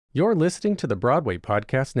You're listening to the Broadway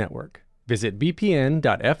Podcast Network. Visit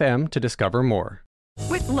bpn.fm to discover more.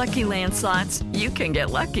 With Lucky Land Slots, you can get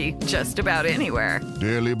lucky just about anywhere.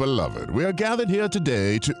 Dearly beloved, we are gathered here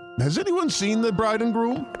today to... Has anyone seen the bride and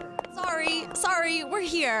groom? Sorry, we're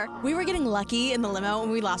here. We were getting lucky in the limo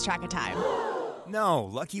and we lost track of time. No,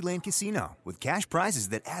 Lucky Land Casino, with cash prizes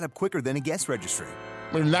that add up quicker than a guest registry.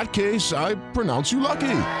 In that case, I pronounce you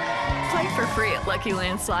lucky. Play for free at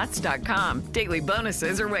LuckyLandSlots.com. Daily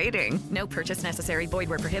bonuses are waiting. No purchase necessary. Void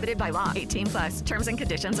where prohibited by law. 18+. Terms and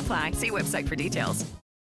conditions apply. See website for details.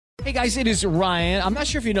 Hey guys, it is Ryan. I'm not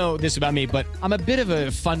sure if you know this about me, but I'm a bit of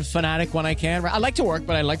a fun fanatic when I can. I like to work,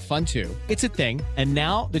 but I like fun too. It's a thing. And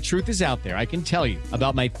now the truth is out there. I can tell you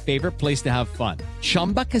about my favorite place to have fun.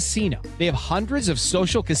 Chumba Casino. They have hundreds of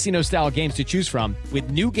social casino style games to choose from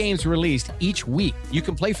with new games released each week. You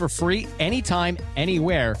can play for free anytime,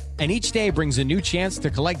 anywhere. And each day brings a new chance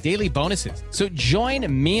to collect daily bonuses. So join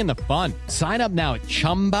me in the fun. Sign up now at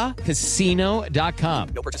ChumbaCasino.com.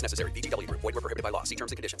 No purchase necessary. VGW Group. Void where prohibited by law. See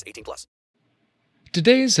terms and conditions. 18+.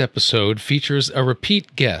 Today's episode features a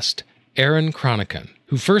repeat guest, Erin Cronican,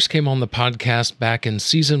 who first came on the podcast back in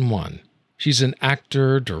Season 1. She's an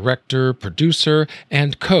actor, director, producer,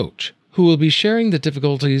 and coach who will be sharing the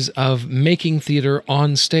difficulties of making theater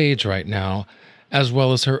on stage right now, as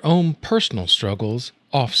well as her own personal struggles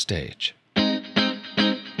off stage.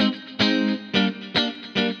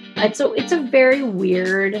 It's a very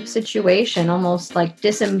weird situation, almost like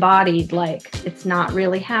disembodied, like it's not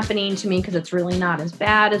really happening to me because it's really not as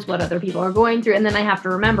bad as what other people are going through. And then I have to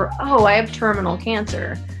remember, oh, I have terminal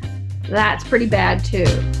cancer. That's pretty bad too.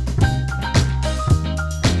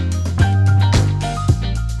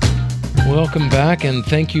 Welcome back, and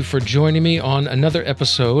thank you for joining me on another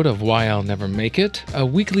episode of Why I'll Never Make It, a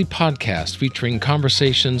weekly podcast featuring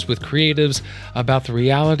conversations with creatives about the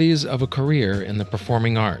realities of a career in the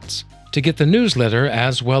performing arts. To get the newsletter,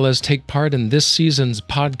 as well as take part in this season's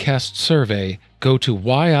podcast survey, go to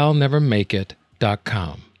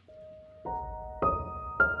whyillnevermakeit.com.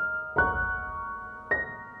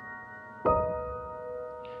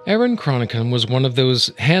 Erin Cronican was one of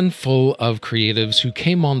those handful of creatives who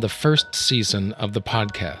came on the first season of the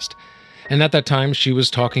podcast. And at that time, she was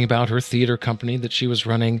talking about her theater company that she was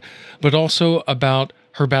running, but also about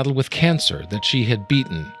her battle with cancer that she had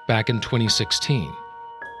beaten back in 2016.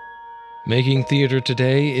 Making theater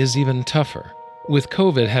today is even tougher, with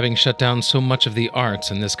COVID having shut down so much of the arts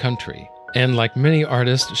in this country. And like many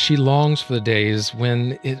artists, she longs for the days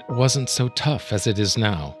when it wasn't so tough as it is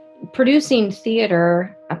now. Producing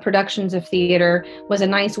theater, productions of theater, was a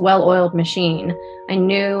nice, well-oiled machine. I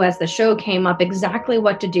knew as the show came up exactly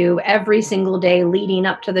what to do every single day leading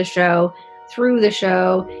up to the show, through the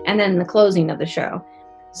show, and then the closing of the show.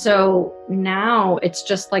 So now it's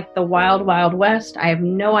just like the wild, wild west. I have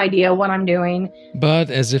no idea what I'm doing.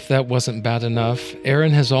 But as if that wasn't bad enough,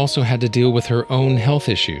 Erin has also had to deal with her own health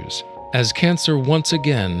issues, as cancer once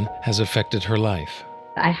again has affected her life.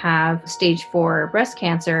 I have stage 4 breast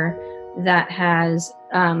cancer that has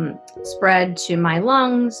spread to my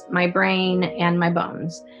lungs, my brain, and my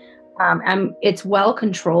bones. It's well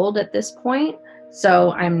controlled at this point,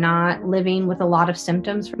 so I'm not living with a lot of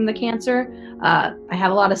symptoms from the cancer. I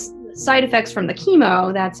have a lot of side effects from the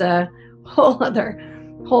chemo. That's a whole other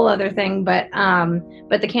thing, but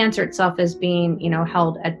the cancer itself is being,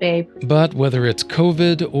 held at bay. But whether it's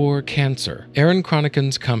COVID or cancer, Erin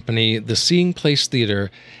Cronican's company, the Seeing Place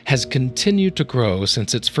Theater, has continued to grow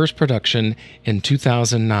since its first production in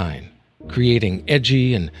 2009, creating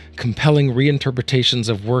edgy and compelling reinterpretations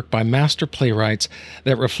of work by master playwrights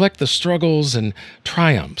that reflect the struggles and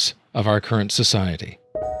triumphs of our current society.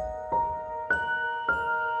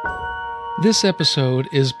 This episode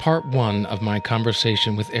is part 1 of my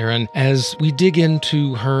conversation with Erin as we dig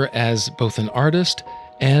into her as both an artist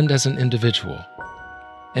and as an individual.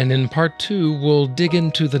 And in part 2, we'll dig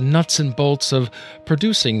into the nuts and bolts of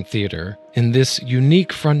producing theater in this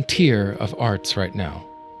unique frontier of arts right now.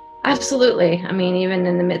 Absolutely. I mean, even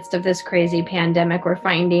in the midst of this crazy pandemic, we're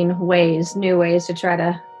finding new ways to try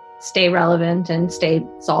to stay relevant and stay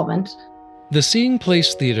solvent. The Seeing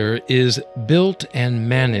Place Theater is built and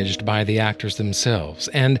managed by the actors themselves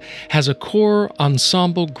and has a core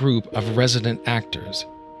ensemble group of resident actors.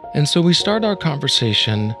 And so we start our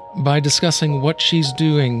conversation by discussing what she's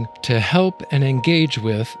doing to help and engage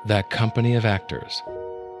with that company of actors.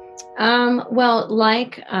 Well,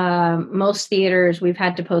 like most theaters, we've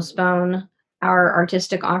had to postpone our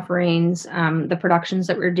artistic offerings, the productions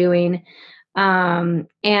that we're doing. And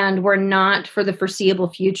we're not, for the foreseeable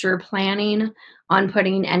future, planning on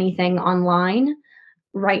putting anything online.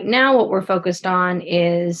 right now, what we're focused on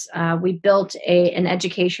is we built an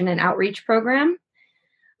education and outreach program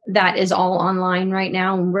that is all online right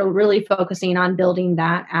now, and we're really focusing on building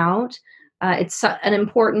that out. It's an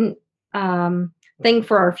important thing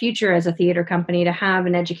for our future as a theater company to have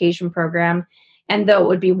an education program. And though it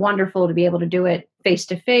would be wonderful to be able to do it face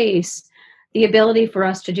to face, the ability for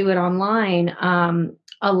us to do it online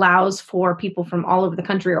allows for people from all over the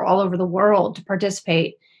country or all over the world to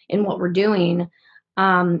participate in what we're doing.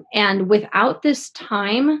 And without this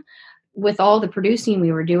time, with all the producing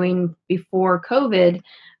we were doing before COVID,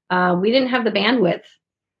 we didn't have the bandwidth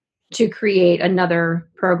to create another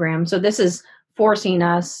program. So this is forcing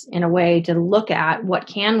us in a way to look at what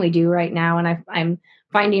can we do right now. And I'm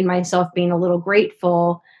finding myself being a little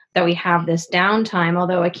grateful that we have this downtime,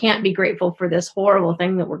 although I can't be grateful for this horrible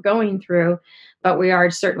thing that we're going through, but we are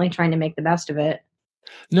certainly trying to make the best of it.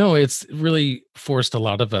 No, it's really forced a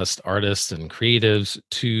lot of us artists and creatives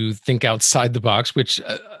to think outside the box, which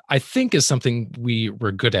I think is something we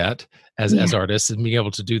were good at as artists, and being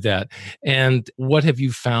able to do that. And what have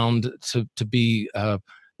you found to be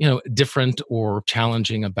different or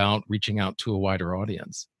challenging about reaching out to a wider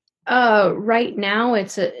audience? Right now,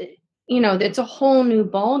 it's a whole new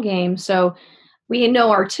ball game. So we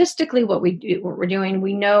know artistically what we're doing.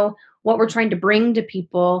 We know what we're trying to bring to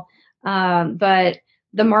people, but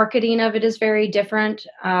the marketing of it is very different.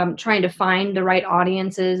 Trying to find the right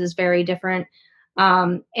audiences is very different,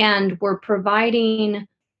 and we're providing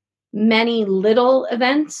many little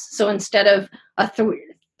events. So instead of a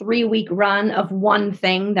 3-week run of one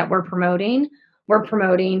thing that we're promoting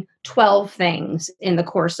 12 things in the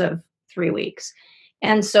course of 3 weeks.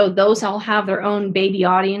 And so those all have their own baby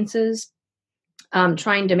audiences.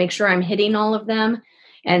 Trying to make sure I'm hitting all of them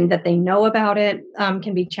and that they know about it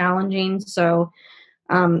can be challenging. So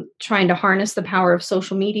trying to harness the power of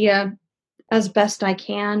social media as best I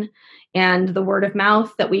can, and the word of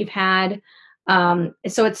mouth that we've had.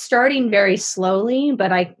 So it's starting very slowly,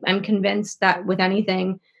 but I'm convinced that with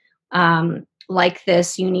anything like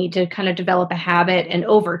this, you need to kind of develop a habit, and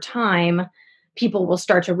over time, people will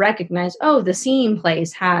start to recognize, oh, the Seeing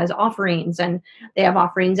Place has offerings, and they have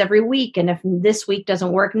offerings every week. And if this week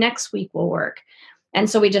doesn't work, next week will work. And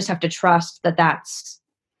so we just have to trust that that's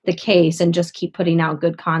the case and just keep putting out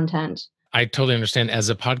good content. I totally understand. As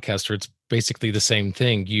a podcaster, it's basically the same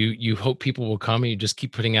thing. You hope people will come, and you just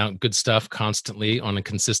keep putting out good stuff constantly on a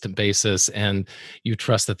consistent basis, and you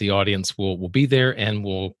trust that the audience will be there and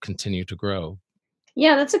will continue to grow.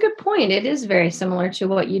 Yeah, that's a good point. It is very similar to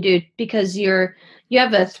what you do, because you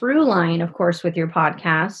have a through line, of course, with your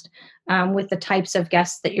podcast, with the types of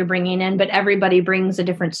guests that you're bringing in, but everybody brings a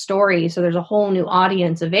different story. So there's a whole new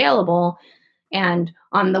audience available. And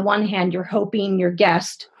on the one hand, you're hoping your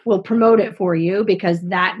guest will promote it for you because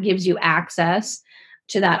that gives you access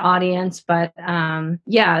to that audience. But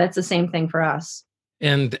that's the same thing for us.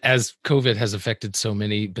 And as COVID has affected so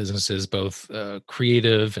many businesses, both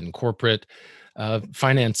creative and corporate,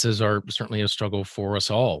 finances are certainly a struggle for us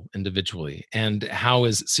all individually. And how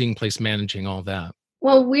is Seeing Place managing all that?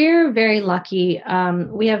 Well, we're very lucky.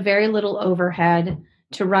 We have very little overhead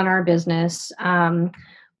to run our business.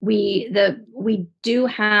 We do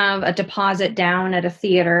have a deposit down at a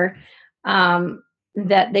theater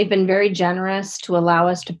that they've been very generous to allow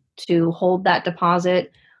us to hold that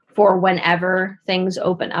deposit for whenever things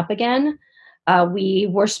open up again. We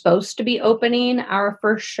were supposed to be opening our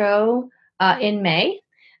first show in May,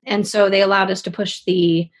 and so they allowed us to push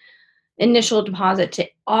the initial deposit to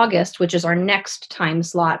August, which is our next time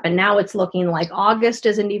slot. But now it's looking like August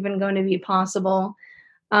isn't even going to be possible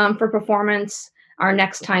for performance. Our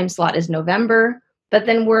next time slot is November, but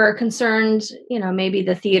then we're concerned, maybe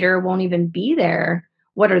the theater won't even be there.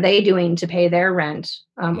 What are they doing to pay their rent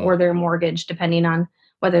or their mortgage, depending on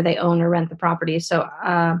whether they own or rent the property? So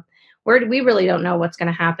we really don't know what's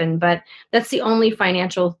going to happen, but that's the only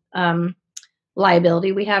financial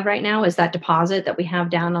liability we have right now, is that deposit that we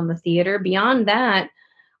have down on the theater. Beyond that,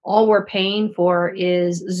 all we're paying for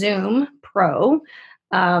is Zoom Pro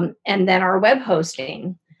and then our web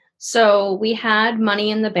hosting. So we had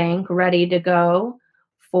money in the bank ready to go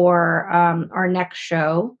for our next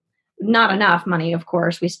show. Not enough money, of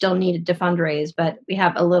course. We still needed to fundraise, but we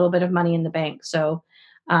have a little bit of money in the bank. So,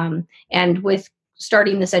 and with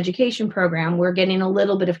starting this education program, we're getting a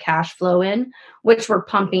little bit of cash flow in, which we're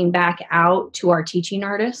pumping back out to our teaching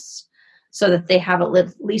artists so that they have at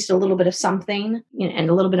least a little bit of something and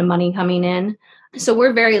a little bit of money coming in. So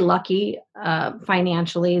we're very lucky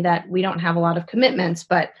financially that we don't have a lot of commitments,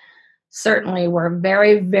 but certainly we're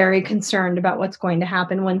very, very concerned about what's going to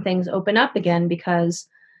happen when things open up again, because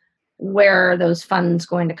where are those funds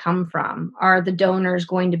going to come from? Are the donors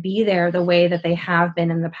going to be there the way that they have been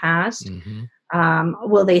in the past?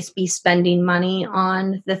 Will they be spending money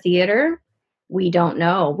on the theater? We don't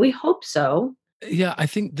know. We hope so. Yeah, I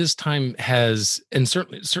think this time has, and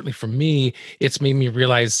certainly for me, it's made me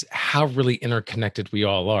realize how really interconnected we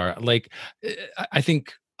all are. Like, I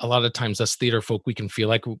think a lot of times us theater folk, we can feel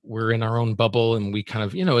like we're in our own bubble, and we kind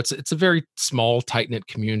of, it's a very small, tight knit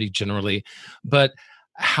community generally, but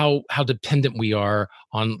how dependent we are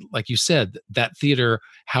on, like you said, that theater.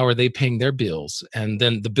 How are they paying their bills? And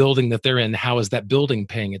then the building that they're in, how is that building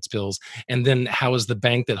paying its bills? And then how is the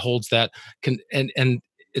bank that holds that? And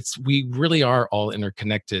we really are all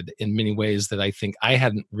interconnected in many ways that I think I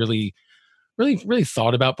hadn't really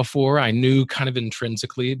thought about before. I knew kind of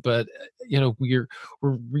intrinsically, but we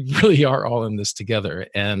really are all in this together.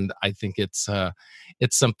 And I think it's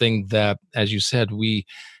something that, as you said, we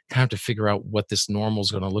kind of have to figure out what this normal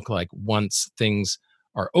is going to look like once things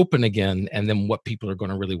are open again, and then what people are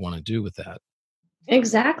going to really want to do with that.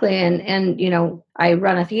 Exactly. And I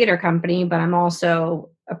run a theater company, but I'm also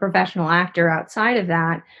a professional actor outside of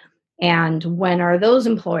that. And when are those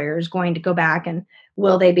employers going to go back, and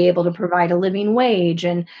will they be able to provide a living wage?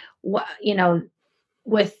 And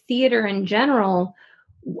with theater in general,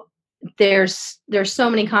 there's so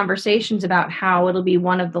many conversations about how it'll be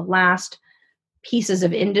one of the last pieces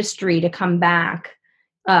of industry to come back,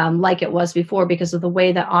 like it was before, because of the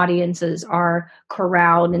way that audiences are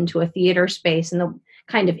corralled into a theater space and the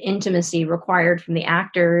kind of intimacy required from the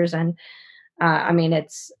actors. And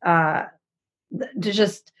it's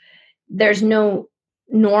there's no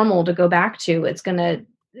normal to go back to.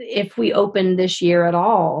 If we open this year at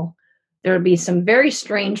all, there would be some very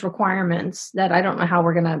strange requirements that I don't know how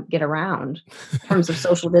we're going to get around in terms of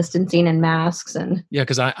social distancing and masks. And yeah,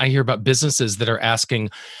 because I hear about businesses that are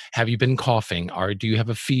asking, have you been coughing, or do you have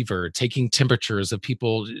a fever, taking temperatures of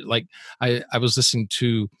people. Like I was listening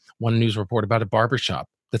to one news report about a barbershop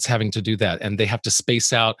that's having to do that, and they have to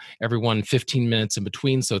space out everyone 15 minutes in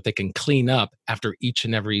between so that they can clean up after each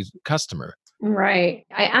and every customer. Right.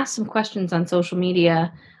 I asked some questions on social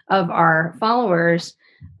media of our followers,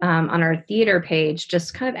 on our theater page,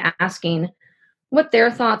 just kind of asking what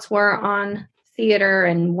their thoughts were on theater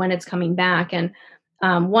and when it's coming back. And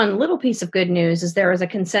one little piece of good news is there is a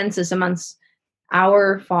consensus amongst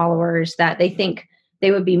our followers that they think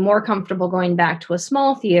they would be more comfortable going back to a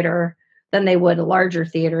small theater than they would a larger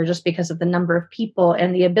theater, just because of the number of people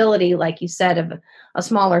and the ability, like you said, of a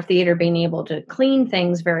smaller theater being able to clean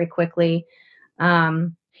things very quickly.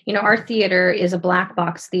 Our theater is a black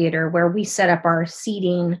box theater where we set up our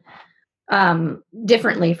seating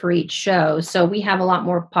differently for each show. So we have a lot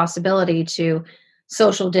more possibility to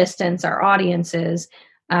social distance our audiences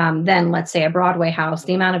than, let's say, a Broadway house.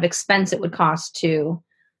 The amount of expense it would cost to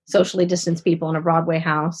socially distance people in a Broadway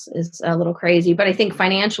house is a little crazy. But I think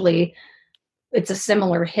financially, it's a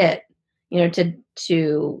similar hit,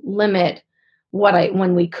 to limit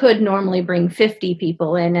when we could normally bring 50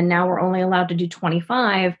 people in, and now we're only allowed to do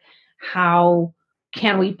 25. How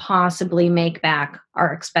can we possibly make back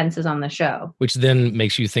our expenses on the show? Which then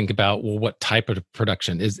makes you think about, well, what type of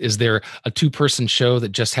production is there? A 2-person show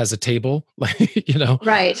that just has a table,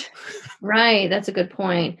 Right. That's a good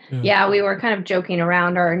point. Yeah, we were kind of joking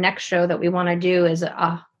around. Our next show that we want to do is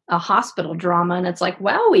a hospital drama, and it's like,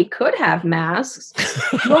 well, we could have masks.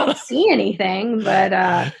 You won't see anything, but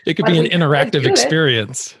it could be an interactive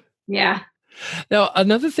experience. Yeah. Now,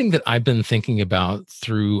 another thing that I've been thinking about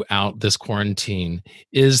throughout this quarantine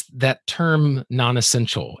is that term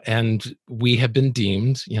non-essential. And we have been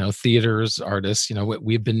deemed, theaters, artists,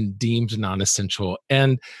 we've been deemed non-essential.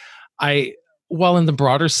 And while in the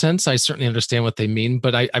broader sense, I certainly understand what they mean,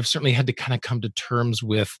 but I've certainly had to kind of come to terms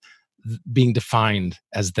with being defined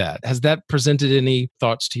as that. Has that presented any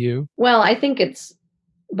thoughts to you? Well, I think it's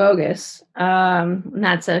bogus.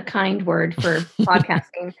 That's a kind word for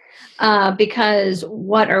podcasting, because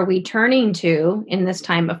what are we turning to in this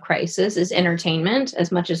time of crisis is entertainment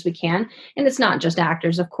as much as we can. And it's not just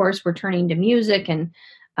actors. Of course, we're turning to music and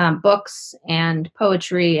books and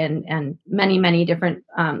poetry and many, many different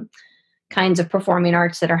kinds of performing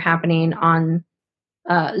arts that are happening on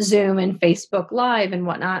Zoom and Facebook Live and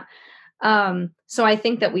whatnot. So I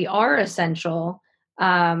think that we are essential.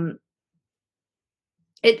 I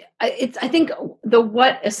think the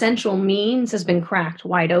what essential means has been cracked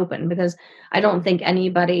wide open, because I don't think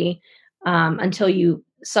anybody, until you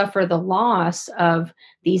suffer the loss of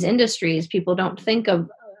these industries, people don't think of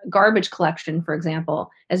garbage collection, for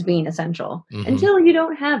example, as being essential until you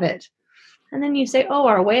don't have it. And then you say, oh,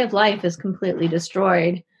 our way of life is completely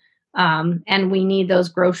destroyed. And we need those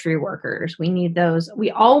grocery workers. We need those.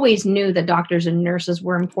 We always knew that doctors and nurses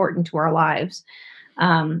were important to our lives.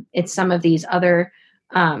 It's some of these other,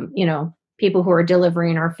 people who are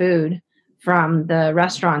delivering our food from the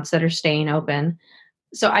restaurants that are staying open.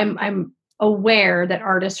 So I'm aware that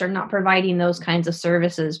artists are not providing those kinds of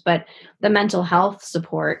services, but the mental health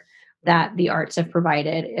support that the arts have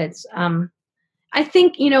provided, it's, I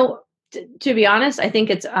think, to be honest, I think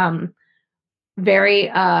it's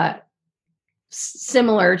very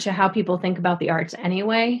similar to how people think about the arts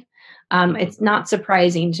anyway. It's not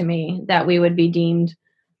surprising to me that we would be deemed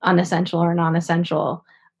unessential or non-essential,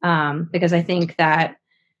 because I think that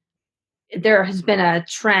there has been a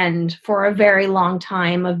trend for a very long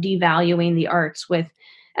time of devaluing the arts with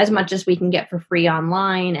as much as we can get for free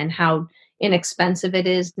online and how inexpensive it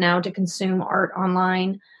is now to consume art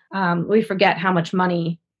online. We forget how much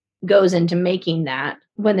money goes into making that.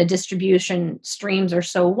 When the distribution streams are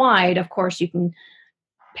so wide, of course, you can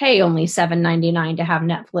pay only $7.99 to have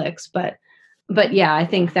Netflix. But yeah, I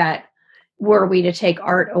think that were we to take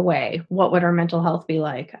art away, what would our mental health be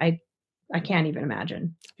like? I can't even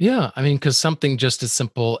imagine. Yeah, I mean, because something just as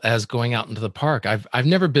simple as going out into the park. I've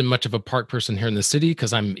never been much of a park person here in the city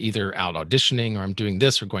because I'm either out auditioning or I'm doing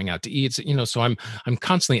this or going out to eat. So I'm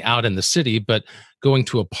constantly out in the city, but going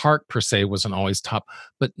to a park per se wasn't always top.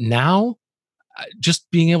 But now, just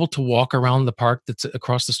being able to walk around the park that's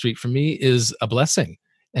across the street from me is a blessing.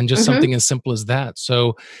 And just Mm-hmm. something as simple as that.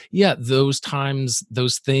 So, yeah, those times,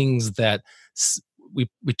 those things that we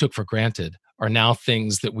took for granted are now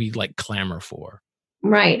things that we like clamor for.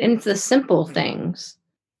 Right. And it's the simple things.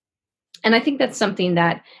 And I think that's something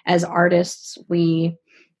that as artists, we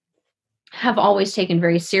have always taken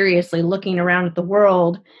very seriously, looking around at the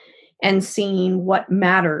world and seeing what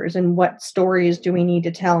matters and what stories do we need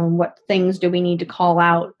to tell and what things do we need to call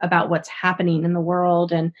out about what's happening in the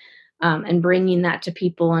world, and bringing that to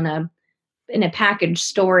people in a packaged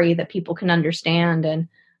story that people can understand. And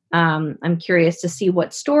I'm curious to see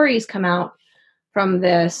what stories come out from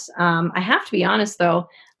this. I have to be honest though,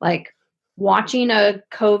 like watching a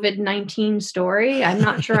COVID-19 story, I'm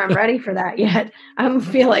not sure I'm ready for that yet. I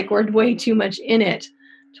feel like we're way too much in it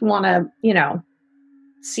to want to,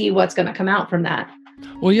 see what's going to come out from that.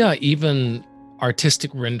 Well, yeah, even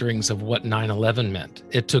artistic renderings of what 9/11 meant.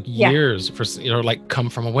 It took Yeah. years for, like Come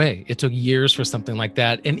From Away. It took years for something like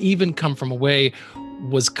that. And even Come From Away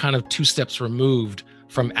was kind of two steps removed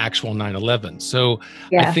from actual 9/11. So I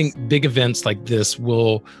Yes. think big events like this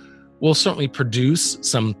will certainly produce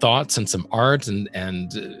some thoughts and some art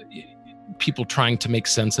and people trying to make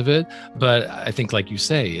sense of it. But I think, like you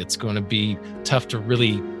say, it's going to be tough to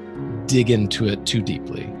really dig into it too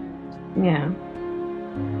deeply. Yeah.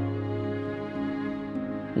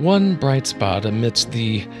 One bright spot amidst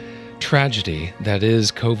the tragedy that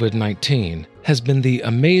is COVID-19 has been the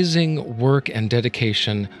amazing work and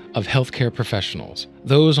dedication of healthcare professionals,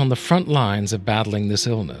 those on the front lines of battling this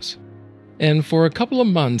illness. And for a couple of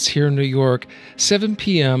months here in New York, 7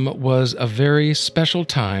 p.m. was a very special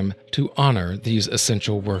time to honor these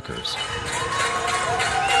essential workers.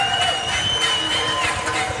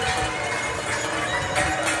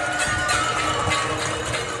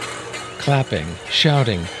 Clapping,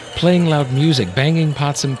 shouting, playing loud music, banging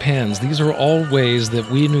pots and pans, these are all ways that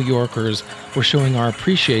we New Yorkers were showing our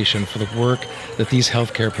appreciation for the work that these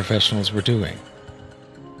healthcare professionals were doing.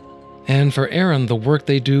 And for Erin, the work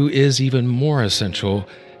they do is even more essential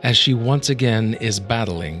as she once again is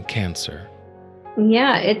battling cancer.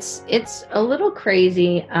 Yeah, it's a little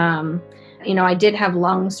crazy. I did have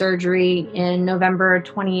lung surgery in November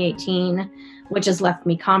 2018, which has left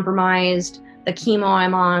me compromised. The chemo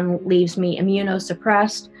I'm on leaves me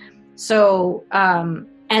immunosuppressed. So,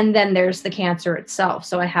 and then there's the cancer itself.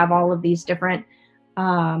 So I have all of these different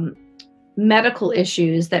medical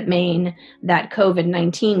issues that mean that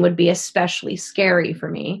COVID-19 would be especially scary for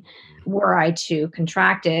me were I to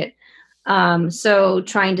contract it. So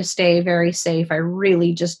trying to stay very safe. I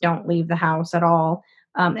really just don't leave the house at all,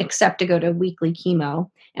 except to go to weekly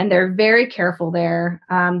chemo. And they're very careful there.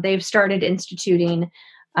 They've started instituting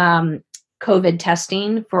COVID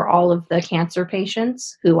testing for all of the cancer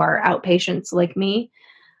patients who are outpatients like me.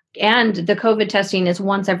 And the COVID testing is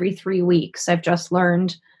once every 3 weeks. I've just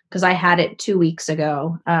learned because I had it 2 weeks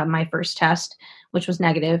ago, my first test, which was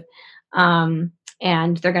negative. And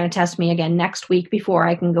they're going to test me again next week before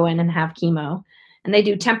I can go in and have chemo. And they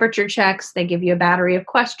do temperature checks. They give you a battery of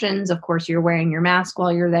questions. Of course, you're wearing your mask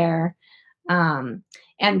while you're there. And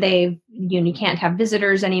you can't have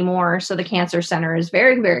visitors anymore. So the cancer center is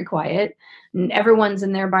very, very quiet and everyone's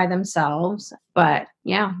in there by themselves. But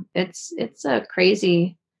yeah, it's a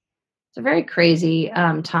crazy it's a very crazy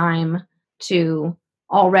time to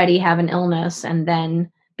already have an illness and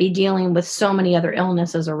then be dealing with so many other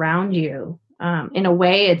illnesses around you. In a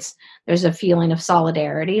way, there's a feeling of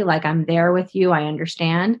solidarity, like I'm there with you, I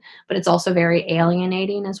understand, but it's also very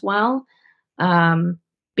alienating as well,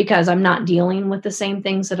 because I'm not dealing with the same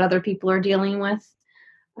things that other people are dealing with.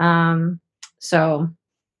 So,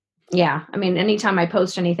 yeah, I mean, anytime I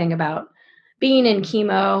post anything about being in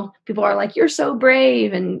chemo, people are like, "You're so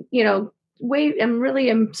brave," and wait, I'm really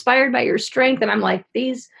inspired by your strength. And I'm like,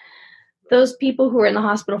 those people who are in the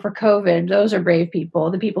hospital for COVID, those are brave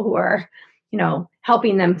people. The people who are,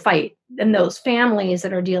 helping them fight, and those families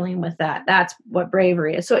that are dealing with that's what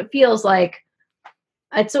bravery is. So it feels like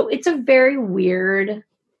it's a very weird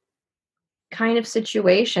kind of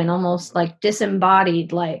situation, almost like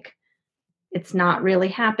disembodied, like it's not really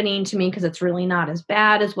happening to me because it's really not as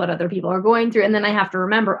bad as what other people are going through. And then I have to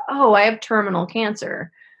remember, oh, I have terminal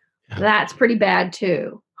cancer. Yeah. That's pretty bad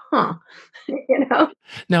too. Huh.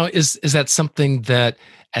 Now, is that something that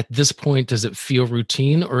at this point, does it feel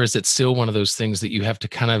routine, or is it still one of those things that you have to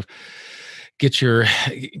kind of get your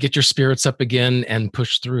spirits up again and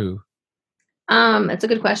push through? It's a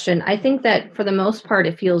good question. I think that for the most part,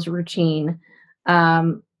 it feels routine,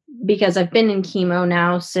 because I've been in chemo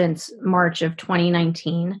now since March of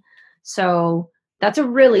 2019. So that's a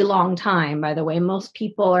really long time, by the way. Most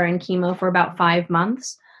people are in chemo for about 5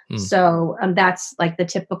 months. So that's like the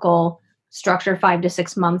typical structure, 5 to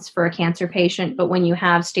 6 months for a cancer patient. But when you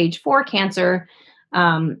have stage 4 cancer,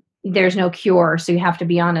 there's no cure. So you have to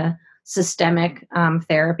be on a systemic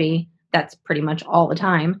therapy. That's pretty much all the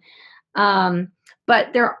time.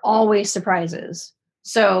 But there are always surprises.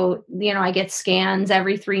 So, I get scans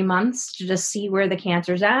every 3 months to just see where the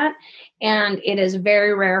cancer's at. And it is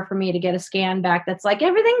very rare for me to get a scan back that's like,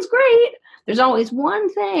 everything's great. There's always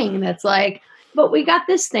one thing that's like, but we got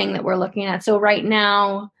this thing that we're looking at. So right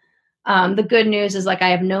now, the good news is like I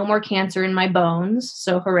have no more cancer in my bones.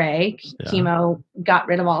 So hooray, chemo got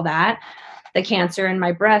rid of all that. The cancer in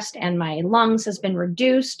my breast and my lungs has been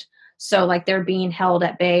reduced. So like they're being held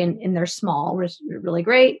at bay and they're small, which is really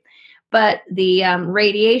great. But the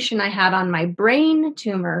radiation I had on my brain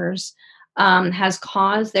tumors has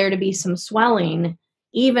caused there to be some swelling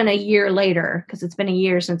even a year later, because it's been a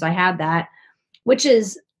year since I had that, which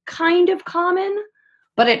is kind of common,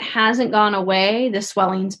 but it hasn't gone away. The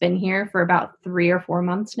swelling's been here for about 3 or 4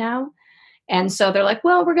 months now. And so they're like,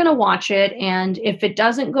 well, we're going to watch it. And if it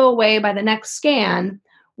doesn't go away by the next scan,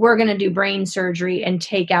 we're going to do brain surgery and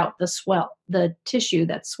take out the tissue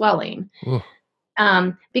that's swelling.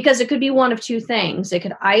 Because it could be one of two things. It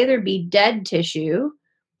could either be dead tissue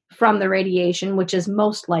from the radiation, which is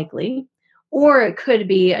most likely, or it could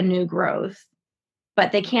be a new growth.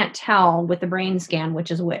 But they can't tell with the brain scan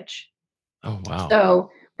which is which. Oh, wow. So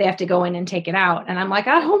they have to go in and take it out. And I'm like,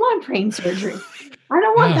 I don't want brain surgery. I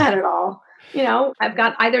don't want that at all. I've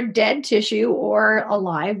got either dead tissue or a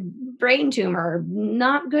live brain tumor.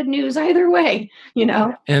 Not good news either way,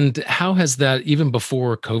 And how has that, even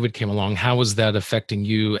before COVID came along, how was that affecting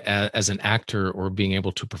you as an actor or being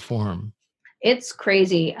able to perform? It's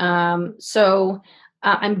crazy. So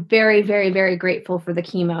I'm very, very, very grateful for the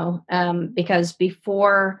chemo, because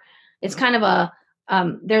before it's kind of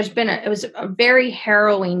it was a very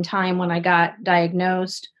harrowing time when I got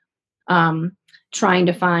diagnosed, trying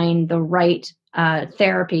to find the right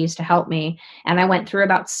therapies to help me. And I went through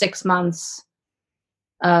about 6 months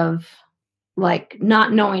of like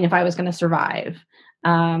not knowing if I was going to survive,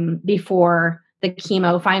 before the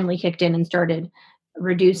chemo finally kicked in and started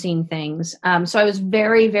reducing things. So I was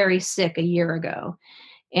very, very sick a year ago,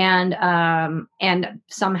 and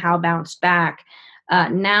somehow bounced back.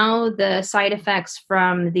 Now the side effects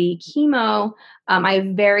from the chemo, I have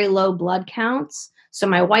very low blood counts. So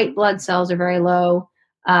my white blood cells are very low.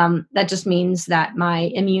 That just means that my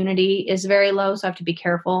immunity is very low, so I have to be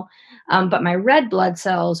careful. But my red blood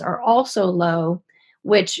cells are also low,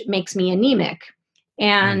 which makes me anemic,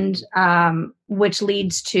 and which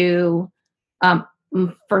leads to,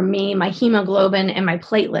 for me, my hemoglobin and my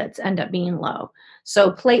platelets end up being low.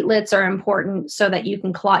 So platelets are important so that you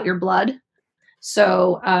can clot your blood.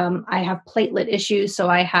 So I have platelet issues, so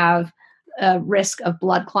I have a risk of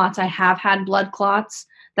blood clots. I have had blood clots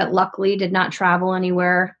that luckily did not travel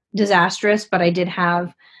anywhere disastrous, but I did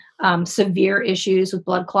have severe issues with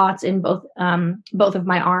blood clots in both of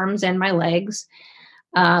my arms and my legs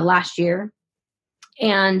last year.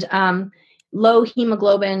 And low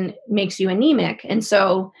hemoglobin makes you anemic. And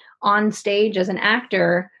so on stage as an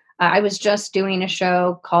actor, I was just doing a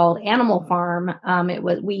show called Animal Farm.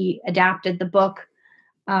 We adapted the book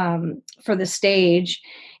for the stage,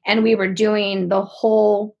 And we were doing the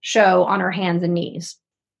whole show on our hands and knees,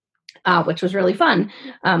 which was really fun,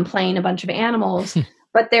 playing a bunch of animals.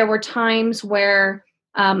 But there were times where,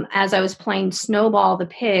 as I was playing Snowball the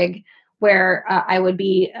pig, where I would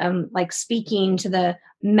be like speaking to the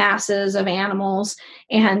masses of animals,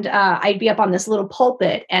 and I'd be up on this little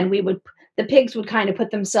pulpit, and the pigs would kind of put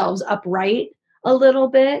themselves upright a little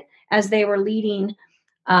bit as they were leading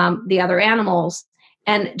the other animals.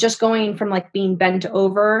 And just going from like being bent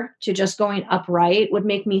over to just going upright would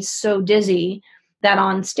make me so dizzy that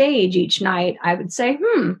on stage each night I would say,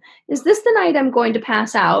 is this the night I'm going to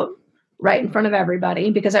pass out right in front of everybody?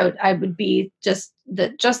 Because I would be just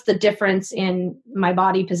the difference in my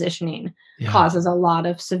body positioning causes a lot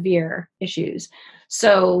of severe issues.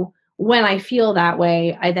 So when I feel that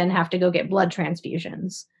way, I then have to go get blood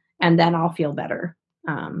transfusions, and then I'll feel better.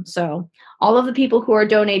 So all of the people who are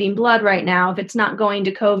donating blood right now, if it's not going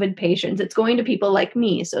to COVID patients, it's going to people like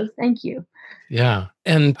me. So thank you. Yeah.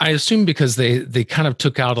 And I assume because they kind of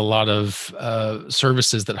took out a lot of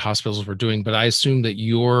services that hospitals were doing, but I assume that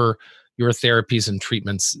your therapies and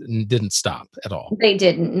treatments didn't stop at all. They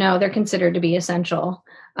didn't. No, they're considered to be essential.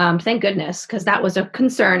 Thank goodness, because that was a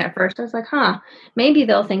concern at first. I was like, maybe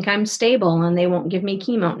they'll think I'm stable and they won't give me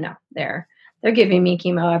chemo. No, they're giving me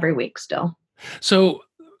chemo every week still. So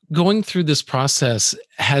going through this process,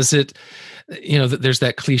 has it, there's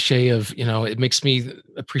that cliche of, it makes me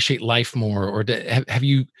appreciate life more, or have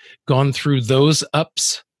you gone through those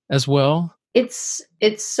ups as well? It's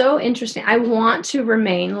so interesting. I want to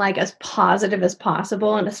remain like as positive as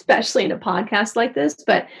possible, and especially in a podcast like this,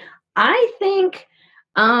 but I think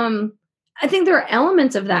there are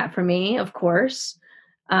elements of that for me, of course.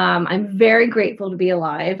 I'm very grateful to be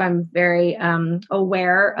alive. I'm very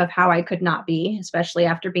aware of how I could not be, especially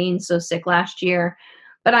after being so sick last year.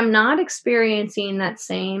 But I'm not experiencing that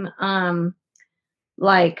same,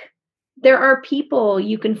 there are people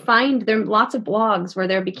you can find, there are lots of blogs where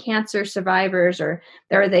there'll be cancer survivors, or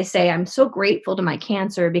they say, I'm so grateful to my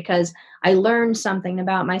cancer because I learned something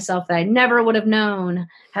about myself that I never would have known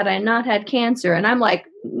had I not had cancer. And I'm like,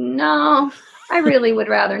 no, I really would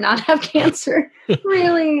rather not have cancer.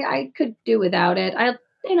 Really, I could do without it.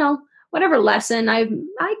 Whatever lesson, I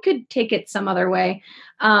could take it some other way.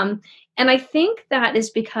 And I think that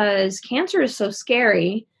is because cancer is so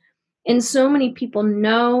scary, and so many people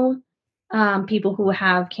know people who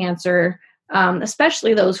have cancer,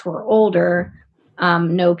 especially those who are older,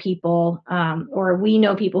 know people, or we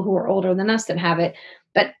know people who are older than us that have it.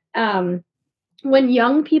 But when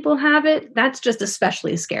young people have it, that's just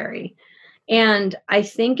especially scary. And I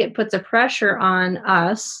think it puts a pressure on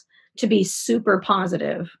us to be super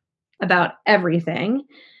positive about everything,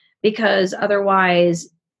 because otherwise,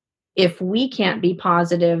 if we can't be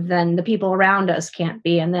positive, then the people around us can't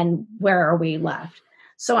be. And then where are we left?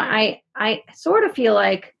 So I sort of feel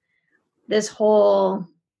like this whole,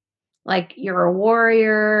 like, you're a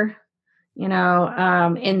warrior, in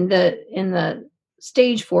the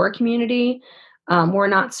stage 4 community, we're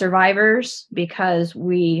not survivors, because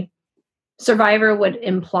survivor would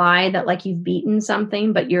imply that like you've beaten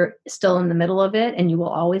something, but you're still in the middle of it, and you will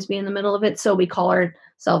always be in the middle of it. So we call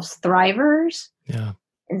ourselves thrivers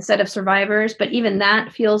instead of survivors. But even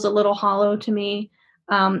that feels a little hollow to me.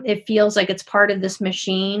 It feels like it's part of this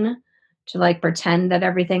machine to like pretend that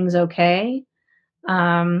everything's okay.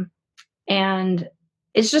 And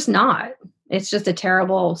it's just not. It's just a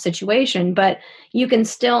terrible situation, but you can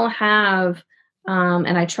still have,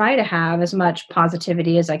 and I try to have as much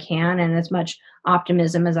positivity as I can and as much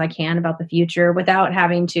optimism as I can about the future without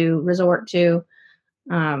having to resort to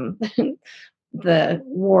the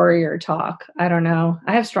warrior talk. I don't know.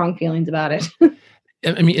 I have strong feelings about it.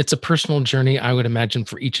 I mean, it's a personal journey, I would imagine,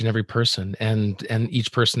 for each and every person, and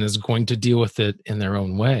each person is going to deal with it in their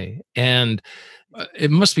own way. And it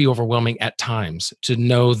must be overwhelming at times to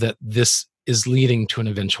know that this is leading to an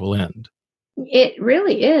eventual end. It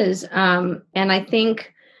really is. And I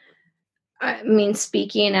think,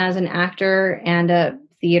 speaking as an actor and a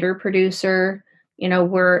theater producer,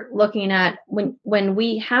 we're looking at when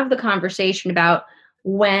we have the conversation about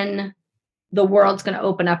when the world's going to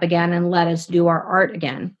open up again and let us do our art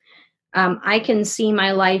again. I can see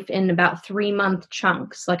my life in about 3-month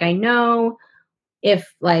chunks. Like, I know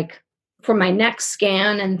if, like, for my next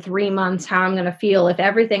scan in 3 months, how I'm going to feel. If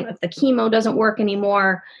the chemo doesn't work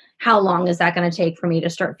anymore, how long is that going to take for me to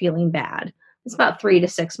start feeling bad? It's about 3 to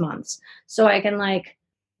 6 months. So I can like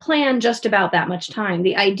plan just about that much time.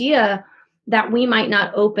 The idea that we might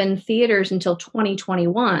not open theaters until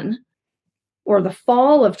 2021 or the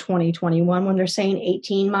fall of 2021, when they're saying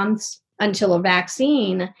 18 months until a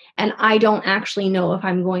vaccine, and I don't actually know if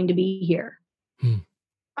I'm going to be here.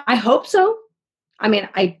 I hope so. I mean,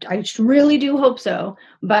 I really do hope so,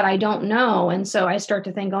 but I don't know. And so I start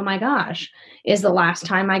to think, oh my gosh, is the last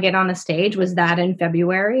time I get on a stage, was that in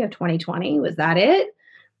February of 2020? Was that it?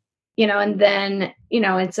 And then,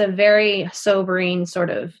 it's a very sobering sort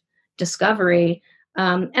of discovery.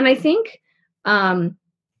 And I think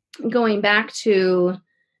going back to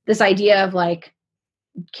this idea of like,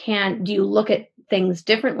 do you look at things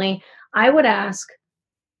differently? I would ask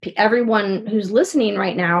everyone who's listening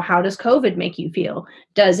right now, how does COVID make you feel?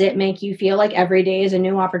 Does it make you feel like every day is a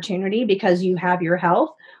new opportunity because you have your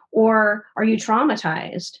health, or are you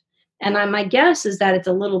traumatized? And my guess is that it's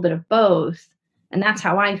a little bit of both. And that's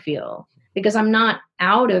how I feel, because I'm not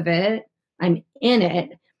out of it, I'm in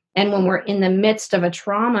it. And when we're in the midst of a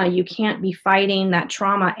trauma, you can't be fighting that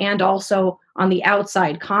trauma and also on the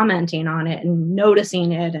outside commenting on it and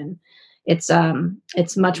noticing it. And it's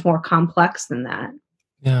much more complex than that.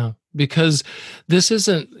 Yeah, because this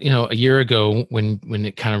isn't, a year ago when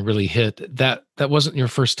it kind of really hit, that wasn't your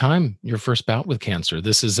first bout with cancer.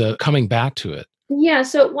 This is coming back to it. Yeah,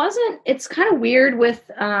 so it's kind of weird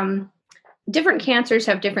with different cancers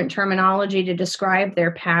have different terminology to describe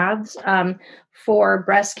their paths. For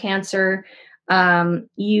breast cancer,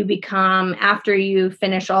 you become, after you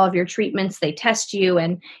finish all of your treatments, they test you.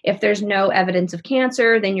 And if there's no evidence of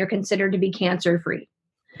cancer, then you're considered to be cancer-free.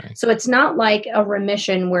 Right. So it's not like a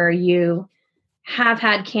remission where you have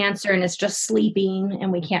had cancer and it's just sleeping and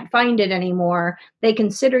we can't find it anymore. They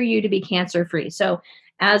consider you to be cancer-free. So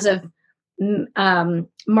as of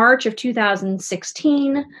March of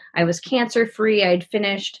 2016, I was cancer-free.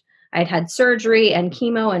 I'd had surgery and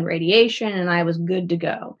chemo and radiation, and I was good to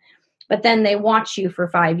go. But then they watch you for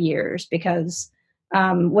 5 years, because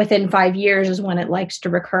within 5 years is when it likes to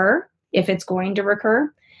recur, if it's going to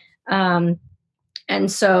recur. And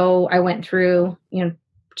so I went through,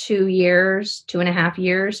 2.5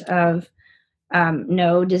 years of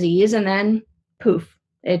no disease, and then poof,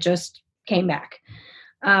 it just came back.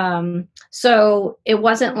 So it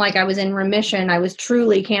wasn't like I was in remission. I was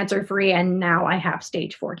truly cancer-free, and now I have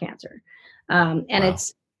stage 4 cancer. And wow.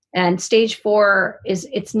 And stage 4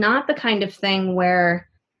 it's not the kind of thing where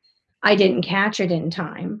I didn't catch it in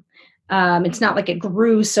time. It's not like it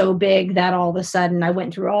grew so big that all of a sudden I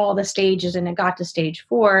went through all the stages and it got to stage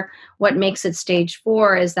 4. What makes it stage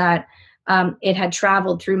 4 is that it had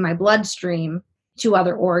traveled through my bloodstream to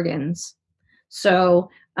other organs. So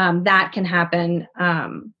that can happen,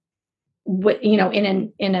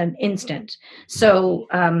 in an instant. So,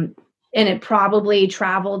 and it probably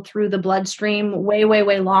traveled through the bloodstream way, way,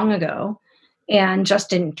 way long ago, and just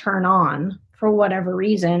didn't turn on for whatever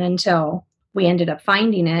reason until we ended up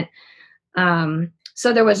finding it.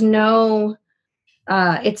 So there was no.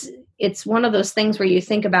 It's one of those things where you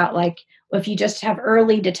think about, like, if you just have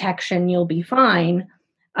early detection, you'll be fine.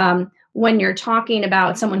 When you're talking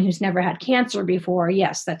about someone who's never had cancer before,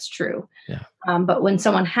 yes, that's true. Yeah. But when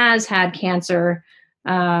someone has had cancer,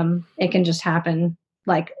 it can just happen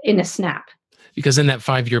like in a snap. Because in that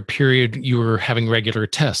 5-year period, you were having regular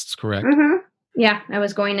tests, correct? Mm-hmm. Yeah, I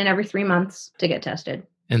was going in every 3 months to get tested.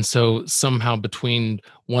 And so somehow between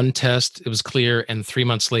one test, it was clear, and 3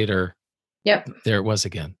 months later, yep, there it was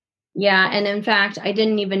again. Yeah, and in fact, I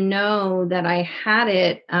didn't even know that I had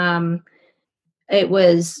it.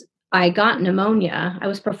 I got pneumonia. I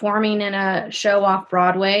was performing in a show off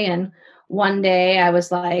Broadway, and one day I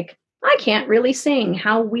was like, I can't really sing.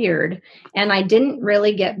 How weird. And I didn't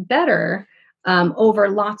really get better over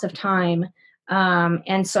lots of time.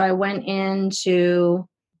 And so I went to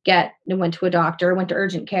a doctor, went to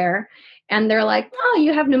urgent care, and they're like, oh,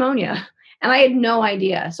 you have pneumonia. And I had no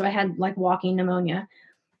idea. So I had like walking pneumonia.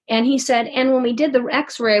 And he said, and when we did the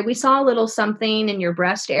x-ray, we saw a little something in your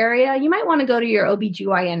breast area. You might want to go to your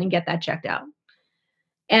OBGYN and get that checked out.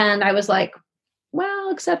 And I was like, well,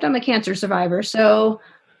 except I'm a cancer survivor. So,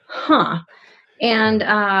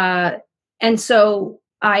 And so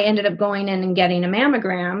I ended up going in and getting a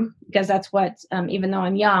mammogram, because that's what, even though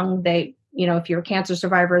I'm young, they, if you're a cancer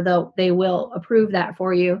survivor, they will approve that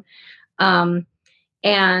for you. And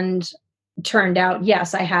turned out,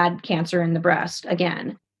 yes, I had cancer in the breast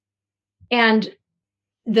again. And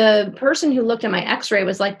the person who looked at my x-ray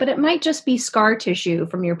was like, but it might just be scar tissue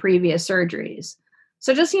from your previous surgeries.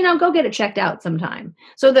 So just, go get it checked out sometime.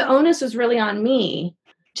 So the onus was really on me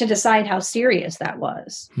to decide how serious that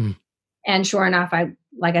was. And sure enough,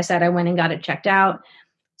 like I said, I went and got it checked out.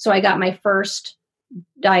 So I got my first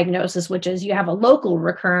diagnosis, which is you have a local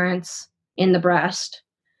recurrence in the breast,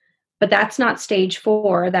 but that's not stage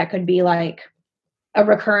 4. That could be like a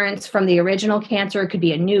recurrence from the original cancer. It could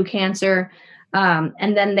be a new cancer.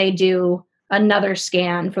 And then they do another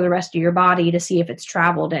scan for the rest of your body to see if it's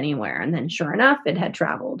traveled anywhere. And then sure enough, it had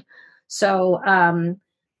traveled. So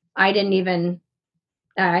I didn't even,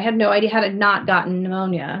 I had no idea had not gotten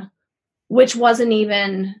pneumonia, which wasn't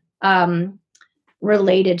even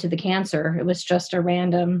related to the cancer. It was just a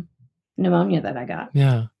random pneumonia that I got.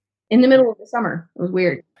 Yeah. In the middle of the summer. It was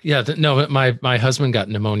weird. Yeah, no, my husband got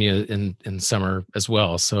pneumonia in summer as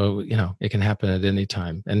well. So, it can happen at any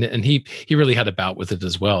time. And he really had a bout with it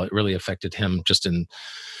as well. It really affected him just in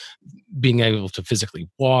being able to physically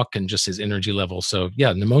walk and just his energy level. So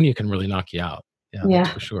yeah, pneumonia can really knock you out. Yeah, Yeah.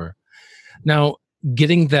 that's for sure. Now,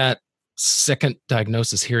 getting that second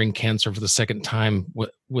diagnosis, hearing cancer for the second time,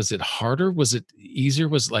 was it harder? Was it easier?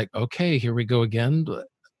 Was it like, okay, here we go again?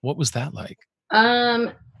 What was that like?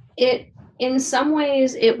 It, in some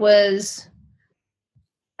ways it was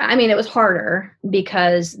harder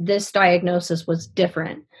because this diagnosis was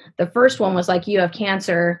different. The first one was like, you have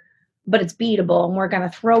cancer, but it's beatable and we're going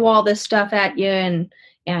to throw all this stuff at you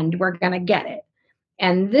and we're going to get it.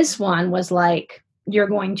 And this one was like, you're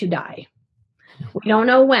going to die. We don't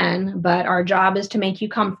know when, but our job is to make you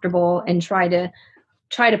comfortable and try to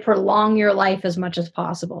prolong your life as much as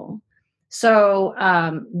possible. So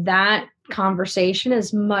that conversation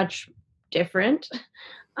is much different.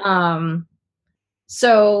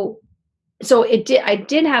 So I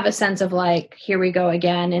did have a sense of like, here we go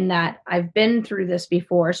again, in that I've been through this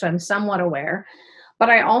before, so I'm somewhat aware, but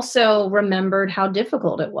I also remembered how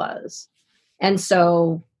difficult it was. And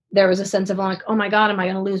so there was a sense of like, oh my God, am I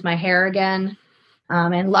going to lose my hair again?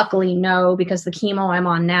 And luckily, no, because the chemo I'm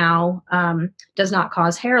on now does not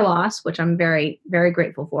cause hair loss, which I'm very, very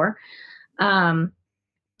grateful for.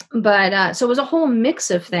 But so it was a whole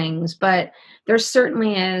mix of things, but there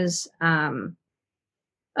certainly is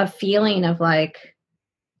a feeling of like,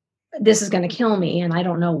 this is going to kill me and I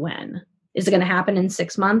don't know when. Is it going to happen in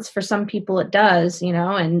 6 months? For some people it does,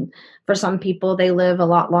 and for some people they live a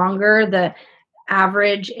lot longer. The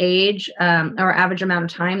average age or average amount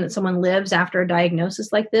of time that someone lives after a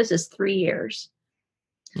diagnosis like this is 3 years.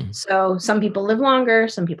 Mm. So some people live longer,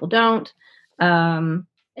 some people don't.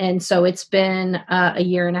 And so it's been a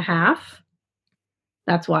year and a half.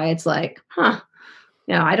 That's why it's like,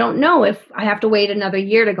 I don't know if I have to wait another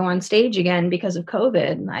year to go on stage again because of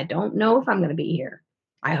COVID. I don't know if I'm going to be here.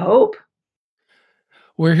 I hope.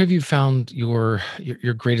 Where have you found your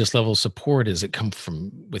greatest level of support? Has it come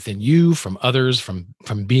from within you, from others, from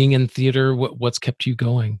being in theater? What's kept you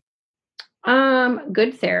going?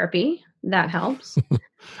 Good therapy. That helps.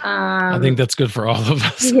 I think that's good for all of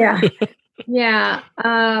us. Yeah. Yeah.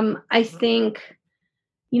 I think,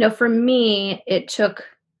 for me, it took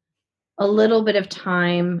a little bit of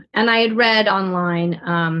time, and I had read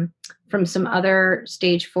online from some other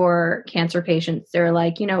stage 4 cancer patients. They're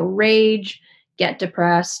like, rage, get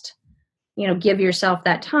depressed, give yourself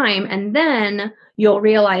that time. And then you'll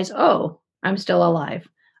realize, oh, I'm still alive.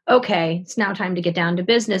 Okay, it's now time to get down to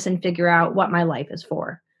business and figure out what my life is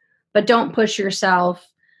for. But don't push yourself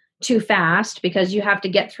too fast because you have to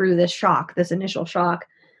get through this shock, this initial shock.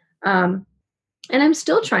 And I'm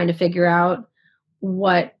still trying to figure out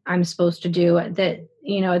what I'm supposed to do at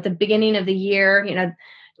the beginning of the year,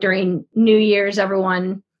 during New Year's,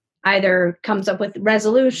 everyone either comes up with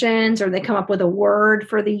resolutions or they come up with a word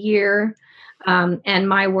for the year. And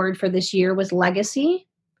my word for this year was legacy.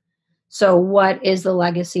 So what is the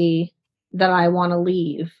legacy that I want to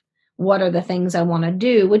leave? What are the things I want to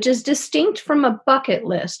do, which is distinct from a bucket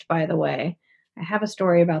list, by the way. I have a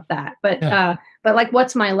story about that, but like,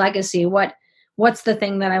 what's my legacy? What's the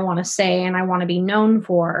thing that I want to say and I want to be known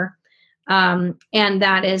for? And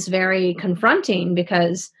that is very confronting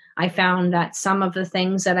because I found that some of the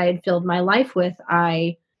things that I had filled my life with,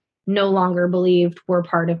 I no longer believed were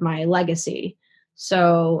part of my legacy.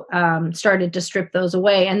 So started to strip those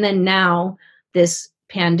away. And then now this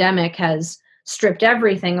pandemic has stripped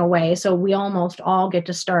everything away. So we almost all get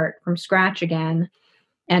to start from scratch again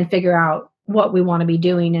and figure out what we want to be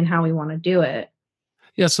doing and how we want to do it.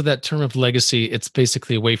 Yeah, so that term of legacy, it's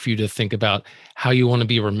basically a way for you to think about how you want to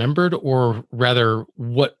be remembered, or rather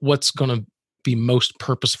what's going to be most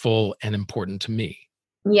purposeful and important to me.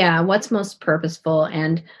 Yeah, what's most purposeful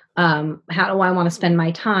and how do I want to spend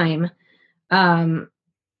my time? And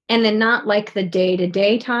then not like the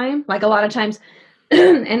day-to-day time, like a lot of times.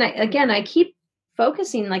 And I keep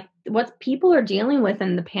focusing like what people are dealing with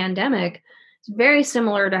in the pandemic. It's very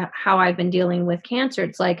similar to how I've been dealing with cancer.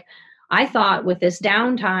 It's like, I thought with this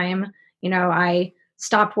downtime, I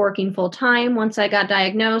stopped working full time once I got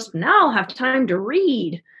diagnosed. Now I'll have time to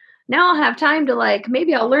read. Now I'll have time to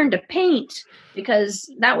maybe I'll learn to paint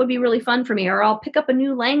because that would be really fun for me, or I'll pick up a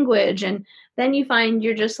new language. And then you find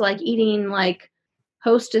you're just like eating like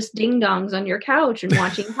Hostess ding dongs on your couch and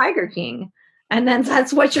watching Tiger King. And then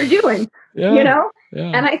that's what you're doing, you know?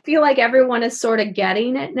 Yeah. And I feel like everyone is sort of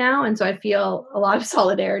getting it now. And so I feel a lot of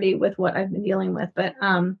solidarity with what I've been dealing with.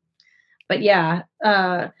 But yeah,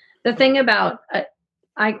 the thing about,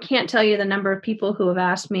 I can't tell you the number of people who have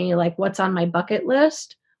asked me like, what's on my bucket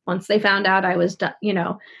list once they found out I was,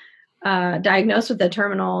 diagnosed with a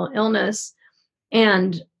terminal illness.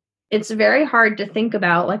 And it's very hard to think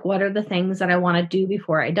about like, what are the things that I want to do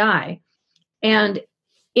before I die? And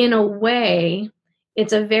in a way,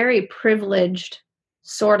 it's a very privileged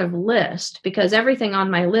sort of list because everything on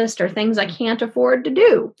my list are things I can't afford to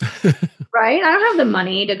do, right? I don't have the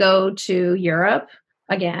money to go to Europe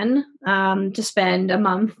again, to spend a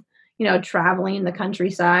month, traveling the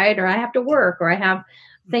countryside, or I have to work, or I have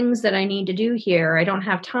things that I need to do here. I don't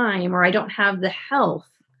have time, or I don't have the health,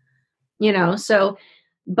 so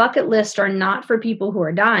bucket lists are not for people who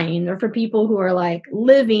are dying. They're for people who are like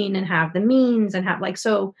living and have the means and have like,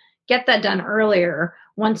 so get that done earlier.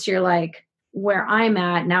 Once you're like where I'm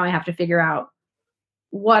at, now I have to figure out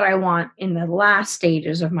what I want in the last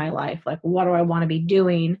stages of my life. Like, what do I want to be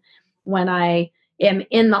doing when I am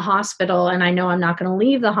in the hospital and I know I'm not going to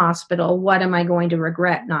leave the hospital? What am I going to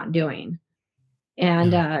regret not doing?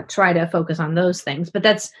 And try to focus on those things. But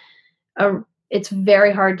it's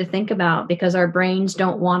very hard to think about because our brains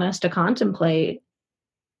don't want us to contemplate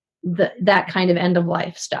that kind of end of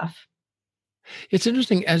life stuff. It's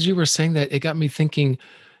interesting. As you were saying that, it got me thinking,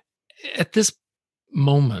 at this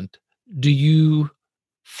moment, do you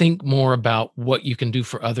think more about what you can do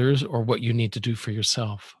for others or what you need to do for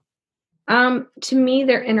yourself? To me,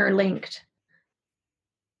 they're interlinked.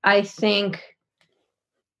 I think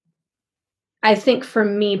for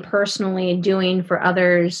me personally, doing for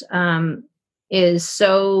others is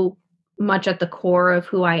so much at the core of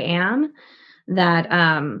who I am that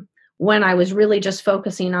when I was really just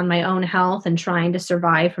focusing on my own health and trying to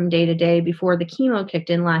survive from day to day before the chemo kicked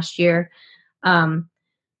in last year,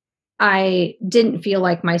 I didn't feel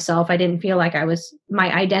like myself. I didn't feel like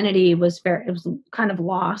my identity was it was kind of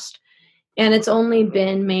lost. And it's only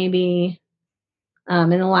been maybe in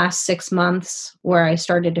the last 6 months where I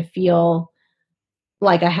started to feel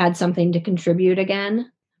like I had something to contribute again,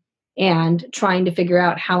 and trying to figure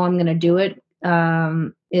out how I'm going to do it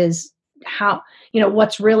is how,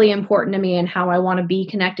 what's really important to me and how I want to be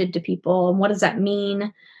connected to people. And what does that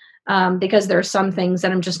mean? Because there are some things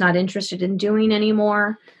that I'm just not interested in doing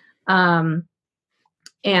anymore.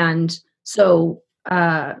 And so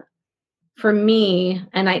for me,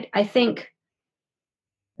 and I think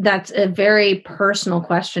that's a very personal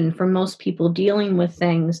question for most people dealing with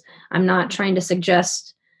things. I'm not trying to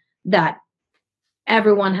suggest that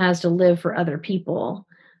everyone has to live for other people.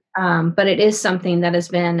 But it is something that has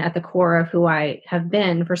been at the core of who I have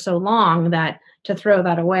been for so long that to throw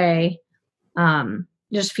that away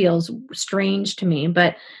just feels strange to me.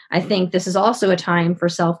 But I think this is also a time for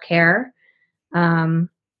self-care and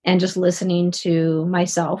just listening to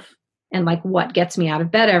myself, and like what gets me out of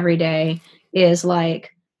bed every day is like,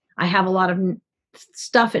 I have a lot of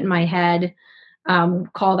stuff in my head,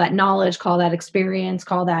 call that knowledge, call that experience,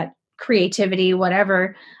 call that creativity,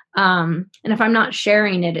 whatever. And if I'm not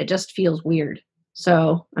sharing it, it just feels weird.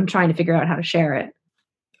 So I'm trying to figure out how to share it.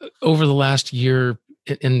 Over the last year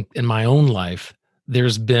in my own life,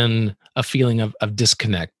 there's been a feeling of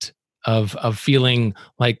disconnect, of feeling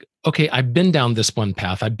like, okay, I've been down this one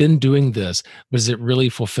path. I've been doing this, but is it really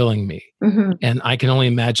fulfilling me? Mm-hmm. And I can only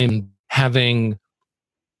imagine having,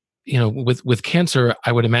 with cancer,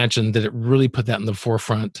 I would imagine that it really put that in the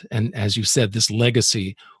forefront. And as you said, this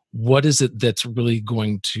legacy, what is it that's really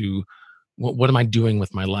going to, what am I doing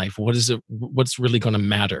with my life? What's really going to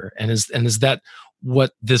matter? And is that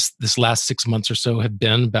what this last 6 months or so have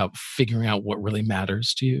been about, figuring out what really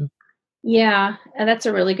matters to you? Yeah, and that's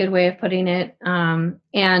a really good way of putting it.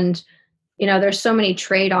 And there's so many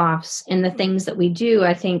trade-offs in the things that we do.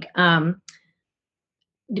 I think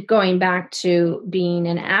going back to being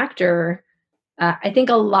an actor, I think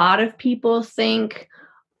a lot of people think,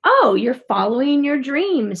 oh, you're following your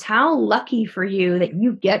dreams. How lucky for you that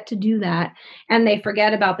you get to do that. And they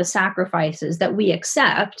forget about the sacrifices that we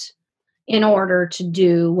accept in order to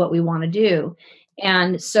do what we want to do.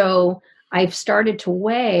 And so I've started to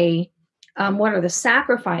weigh what are the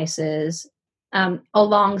sacrifices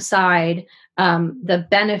alongside the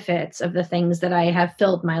benefits of the things that I have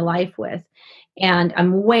filled my life with. And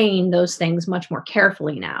I'm weighing those things much more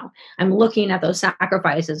carefully now. I'm looking at those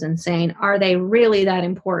sacrifices and saying, are they really that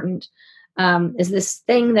important? Is this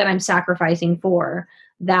thing that I'm sacrificing for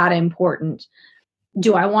that important?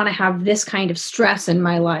 do I want to have this kind of stress in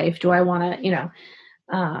my life? Do I want to,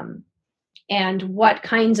 and what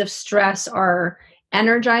kinds of stress are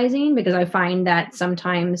energizing? Because I find that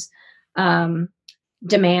sometimes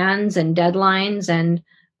demands and deadlines and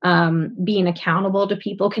being accountable to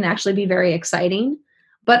people can actually be very exciting,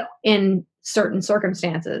 but in certain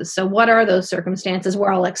circumstances. So what are those circumstances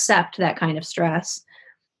where I'll accept that kind of stress?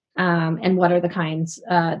 And what are the kinds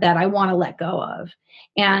that I want to let go of?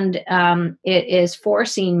 And it is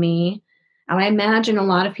forcing me, and I imagine a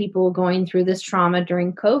lot of people going through this trauma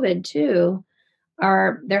during COVID too,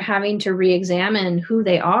 they're having to re-examine who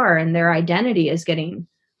they are, and their identity is getting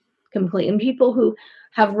complete. And people who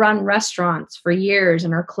have run restaurants for years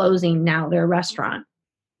and are closing now their restaurant,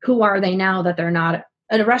 who are they now that they're not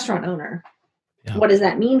a restaurant owner? Yeah. What does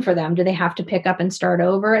that mean for them? Do they have to pick up and start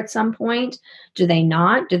over at some point? Do they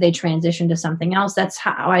not? Do they transition to something else? That's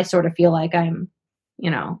how I sort of feel like I'm,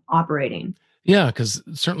 operating. Yeah, because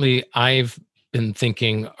certainly I've been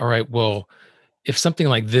thinking, all right, well, if something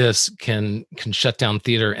like this can shut down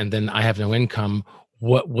theater and then I have no income,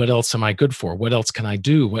 what else am I good for? What else can I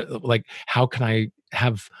do? How can I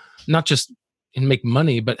have not just make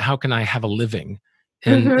money, but how can I have a living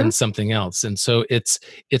in something else? And so it's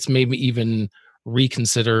made me even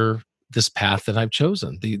reconsider this path that I've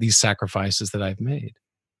chosen, these sacrifices that I've made.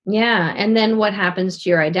 Yeah. And then what happens to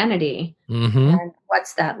your identity? Mm-hmm. And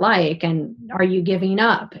what's that like? And are you giving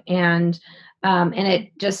up? And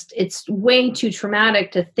it's way too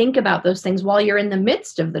traumatic to think about those things while you're in the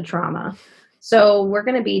midst of the trauma. So we're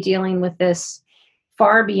going to be dealing with this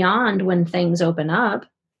far beyond when things open up.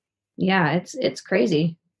 Yeah, it's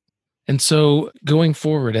crazy. And so going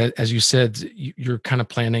forward, as you said, you're kind of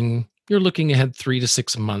planning, you're looking ahead 3 to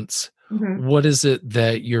 6 months. Mm-hmm. What is it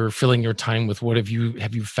that you're filling your time with? What have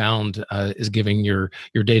you found is giving your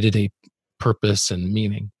day-to-day purpose and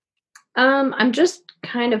meaning? I'm just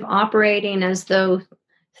kind of operating as though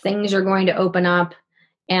things are going to open up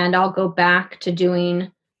and I'll go back to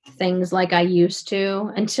doing things like I used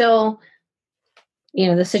to until,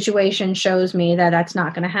 the situation shows me that that's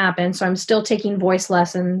not going to happen. So I'm still taking voice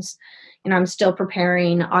lessons, I'm still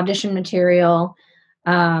preparing audition material.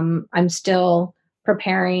 I'm still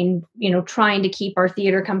preparing, trying to keep our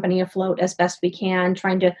theater company afloat as best we can,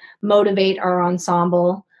 trying to motivate our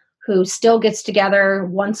ensemble who still gets together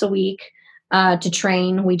once a week to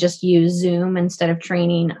train. We just use Zoom instead of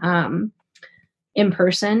training in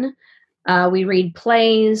person. We read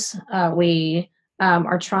plays. We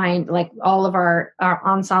are trying, all of our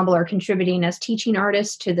ensemble are contributing as teaching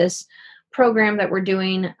artists to this program that we're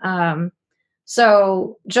doing.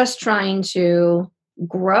 So just trying to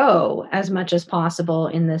grow as much as possible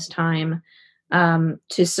in this time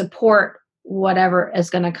to support whatever is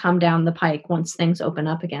going to come down the pike once things open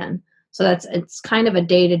up again. So it's kind of a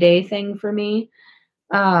day-to-day thing for me.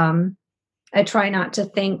 I try not to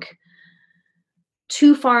think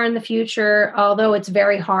too far in the future, although it's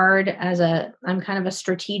very hard I'm kind of a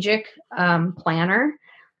strategic planner.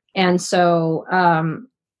 And so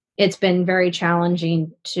it's been very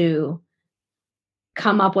challenging to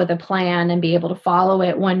come up with a plan and be able to follow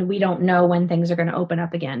it when we don't know when things are going to open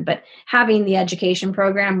up again. But having the education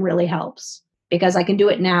program really helps because I can do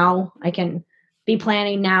it now. I can be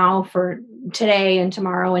planning now for today and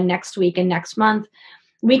tomorrow and next week and next month.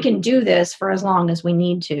 We can do this for as long as we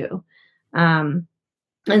need to. And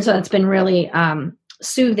so it's been really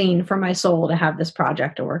soothing for my soul to have this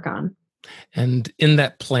project to work on. And in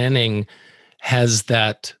that planning, has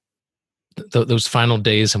those final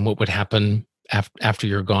days and what would happen after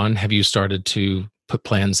you're gone, have you started to put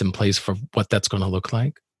plans in place for what that's going to look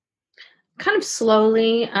like? Kind of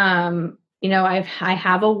slowly. I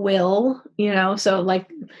have a will, so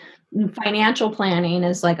financial planning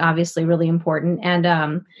is obviously really important.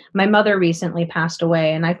 And my mother recently passed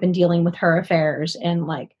away and I've been dealing with her affairs and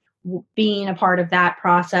being a part of that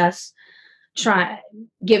process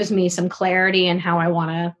gives me some clarity in how I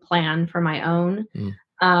want to plan for my own.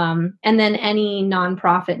 And then any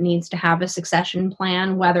nonprofit needs to have a succession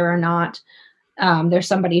plan, whether or not there's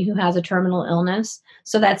somebody who has a terminal illness.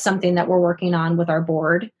 So that's something that we're working on with our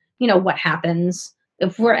board. What happens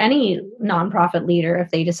if we're any nonprofit leader,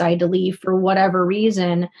 if they decide to leave for whatever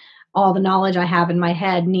reason, all the knowledge I have in my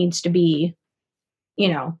head needs to be,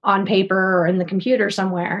 on paper or in the computer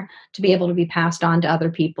somewhere to be able to be passed on to other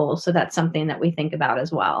people. So that's something that we think about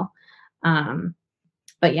as well.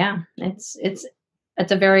 But yeah, it's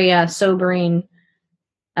a very sobering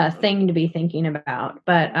thing to be thinking about.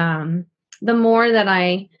 But the more that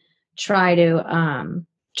I try to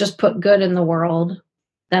just put good in the world,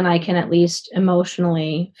 then I can at least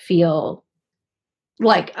emotionally feel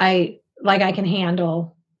like I can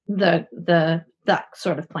handle the that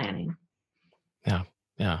sort of planning. Yeah.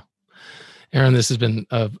 Erin, this has been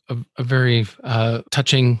a very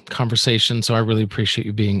touching conversation. So I really appreciate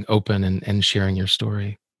you being open and sharing your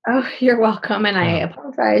story. Oh, you're welcome. And I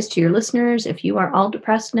apologize to your listeners if you are all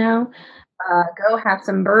depressed now. Go have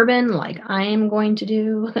some bourbon like I am going to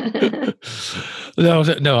do.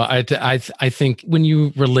 No. I think when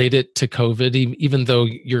you relate it to COVID, even though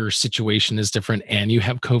your situation is different and you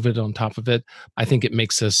have COVID on top of it, I think it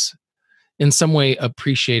makes us in some way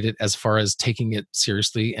appreciate it as far as taking it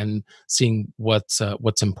seriously and seeing what's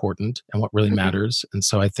important and what really matters. And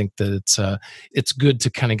so I think that it's good to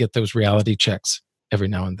kind of get those reality checks every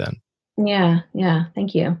now and then. Yeah.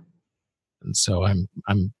 Thank you. And so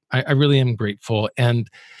I really am grateful. And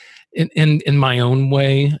in my own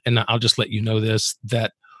way, and I'll just let you know this,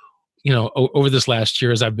 that, over this last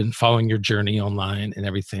year, as I've been following your journey online and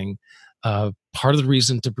everything, part of the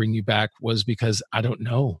reason to bring you back was because I don't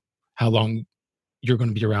know how long you're going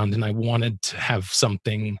to be around. And I wanted to have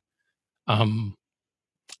something,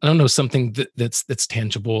 something that's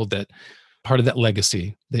tangible, that part of that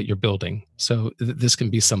legacy that you're building. So this can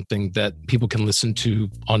be something that people can listen to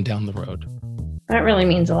on down the road. That really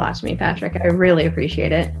means a lot to me, Patrick. I really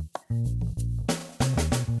appreciate it.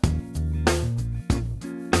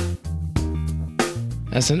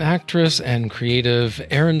 As an actress and creative,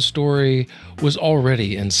 Erin's story was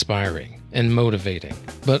already inspiring and motivating,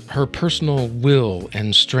 but her personal will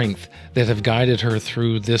and strength that have guided her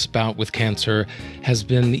through this bout with cancer has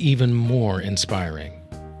been even more inspiring.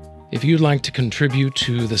 If you'd like to contribute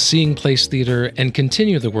to the Seeing Place Theater and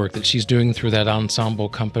continue the work that she's doing through that ensemble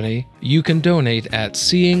company, you can donate at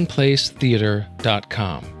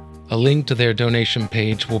seeingplacetheater.com. A link to their donation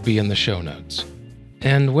page will be in the show notes.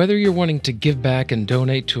 And whether you're wanting to give back and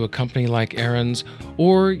donate to a company like Erin's,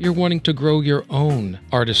 or you're wanting to grow your own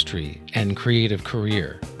artistry and creative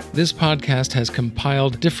career, this podcast has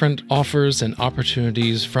compiled different offers and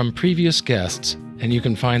opportunities from previous guests, and you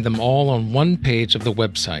can find them all on one page of the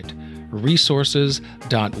website,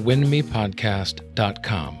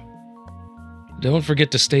 resources.winmepodcast.com. Don't forget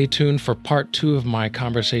to stay tuned for part 2 of my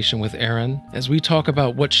conversation with Erin as we talk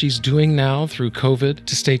about what she's doing now through COVID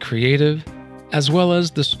to stay creative, as well as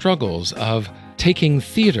the struggles of taking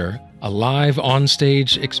theater, a live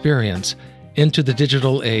on-stage experience, into the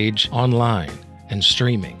digital age online and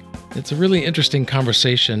streaming. It's a really interesting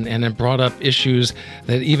conversation, and it brought up issues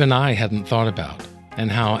that even I hadn't thought about, and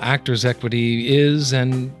how actors' equity is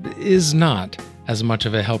and is not as much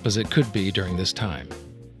of a help as it could be during this time.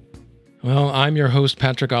 Well, I'm your host,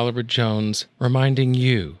 Patrick Oliver Jones, reminding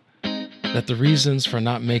you that the reasons for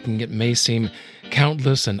not making it may seem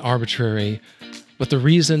countless and arbitrary, but the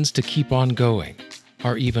reasons to keep on going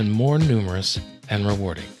are even more numerous and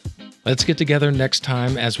rewarding. Let's get together next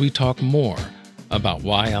time as we talk more about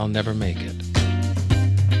why I'll never make it.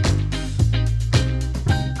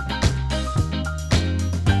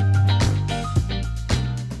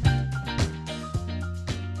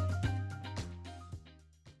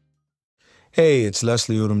 Hey, it's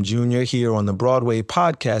Leslie Odom Jr. here on the Broadway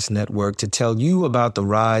Podcast Network to tell you about the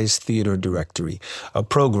Rise Theater Directory, a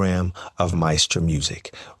program of Maestro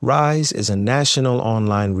Music. Rise is a national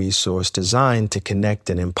online resource designed to connect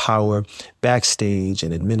and empower backstage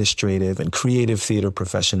and administrative and creative theater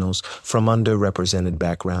professionals from underrepresented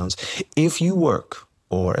backgrounds. If you work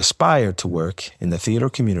or aspire to work in the theater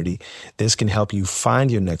community, this can help you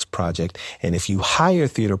find your next project. And if you hire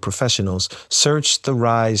theater professionals, search the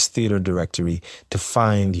Rise Theater Directory to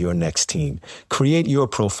find your next team. Create your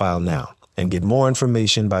profile now and get more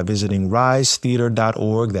information by visiting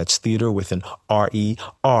risetheater.org. That's theater with an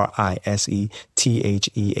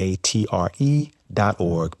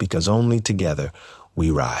RERISETHEATRE.org, because only together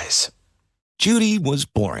we rise. Judy was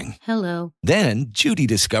boring. Hello. Then Judy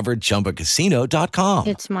discovered ChumbaCasino.com.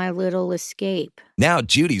 It's my little escape. Now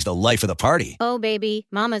Judy's the life of the party. Oh, baby,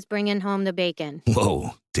 mama's bringing home the bacon.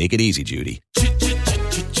 Whoa, take it easy, Judy.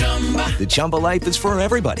 The Chumba life is for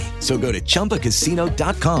everybody. So go to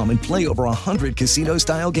ChumbaCasino.com and play over 100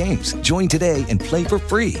 casino-style games. Join today and play for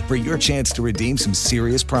free for your chance to redeem some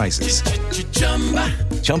serious prizes.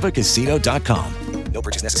 ChumbaCasino.com. No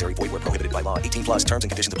purchase necessary. Void where prohibited by law. 18+ terms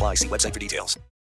and conditions apply. See website for details.